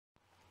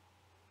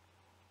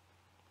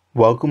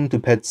Welcome to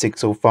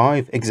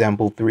PET605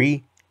 Example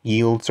 3,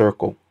 Yield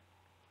Circle.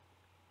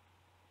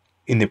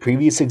 In the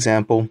previous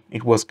example,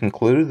 it was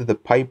concluded that the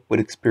pipe would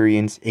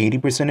experience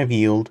 80% of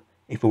yield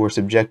if it were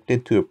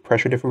subjected to a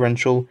pressure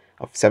differential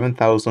of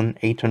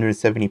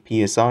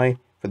 7,870 psi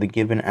for the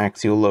given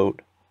axial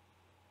load.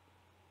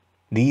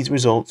 These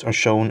results are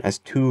shown as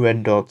two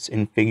red dots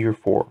in Figure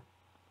 4.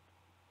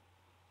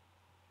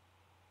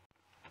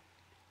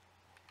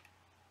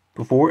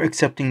 Before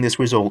accepting this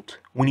result,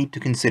 we need to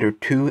consider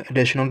two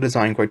additional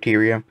design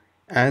criteria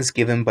as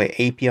given by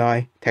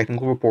API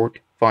Technical Report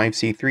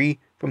 5C3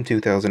 from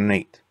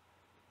 2008.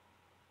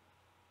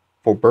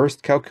 For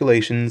burst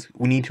calculations,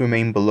 we need to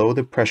remain below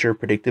the pressure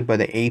predicted by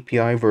the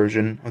API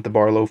version of the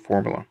Barlow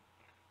formula.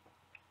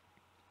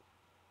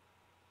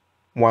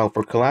 While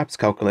for collapse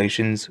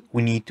calculations,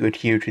 we need to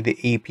adhere to the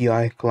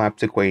API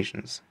collapse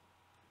equations.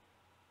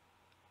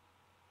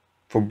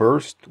 For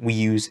burst, we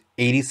use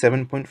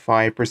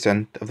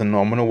 87.5% of the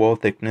nominal wall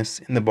thickness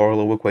in the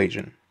Barlow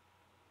equation.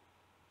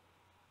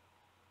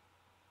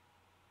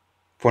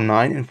 For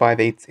 9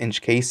 5/8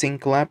 inch casing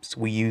collapse,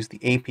 we use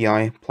the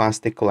API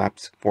plastic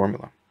collapse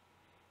formula.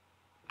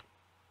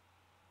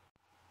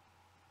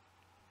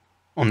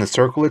 On the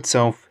circle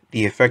itself,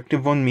 the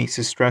effective von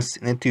Mises stress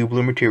in the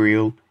tubular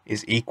material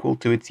is equal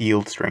to its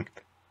yield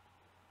strength.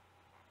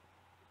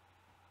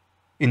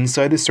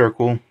 Inside the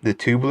circle, the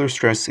tubular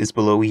stress is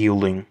below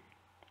yielding.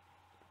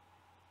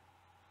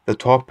 The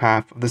top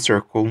half of the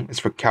circle is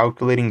for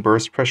calculating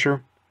burst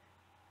pressure,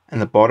 and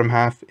the bottom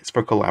half is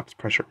for collapse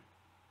pressure.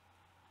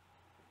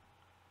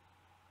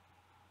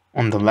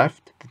 On the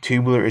left, the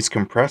tubular is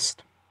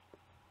compressed,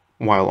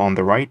 while on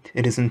the right,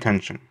 it is in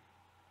tension.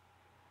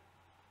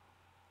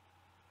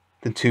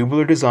 The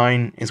tubular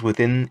design is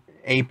within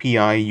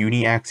API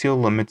uniaxial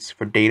limits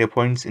for data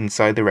points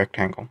inside the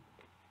rectangle.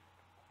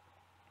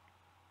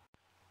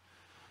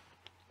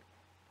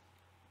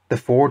 The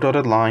four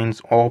dotted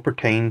lines all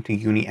pertain to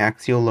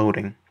uniaxial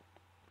loading.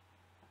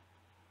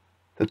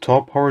 The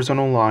top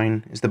horizontal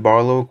line is the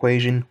Barlow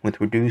equation with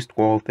reduced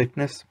wall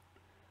thickness,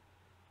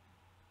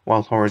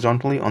 while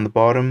horizontally on the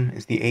bottom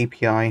is the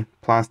API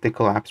plastic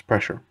collapse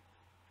pressure.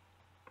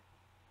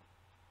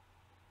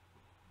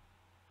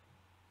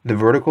 The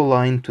vertical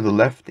line to the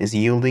left is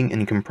yielding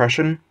in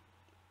compression,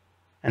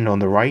 and on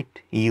the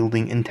right,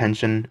 yielding in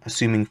tension,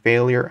 assuming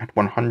failure at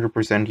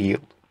 100%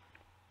 yield.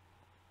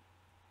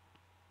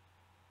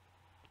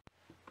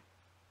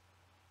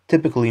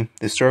 Typically,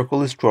 the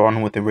circle is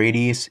drawn with a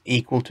radius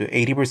equal to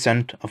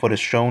 80% of what is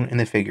shown in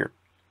the figure.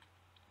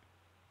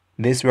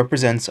 This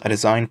represents a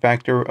design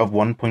factor of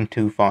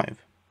 1.25.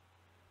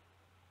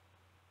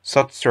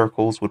 Such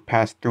circles would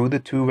pass through the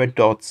two red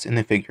dots in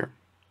the figure.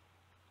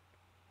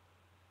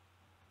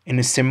 In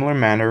a similar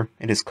manner,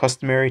 it is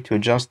customary to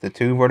adjust the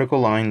two vertical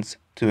lines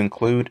to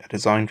include a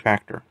design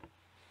factor.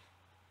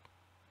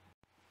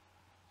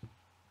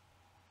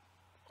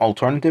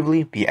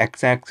 Alternatively, the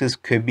x-axis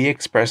could be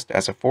expressed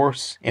as a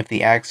force if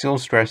the axial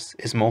stress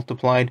is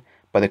multiplied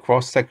by the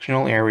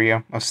cross-sectional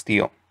area of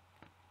steel.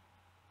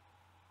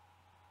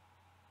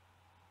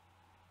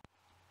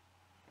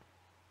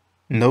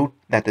 Note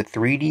that the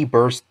 3D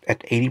burst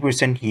at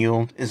 80%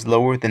 yield is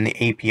lower than the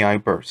API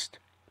burst,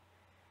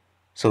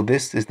 so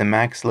this is the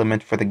max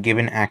limit for the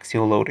given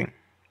axial loading.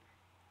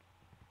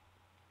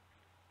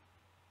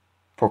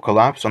 For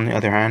collapse, on the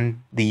other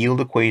hand, the yield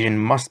equation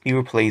must be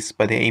replaced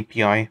by the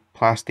API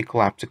plastic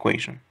collapse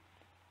equation.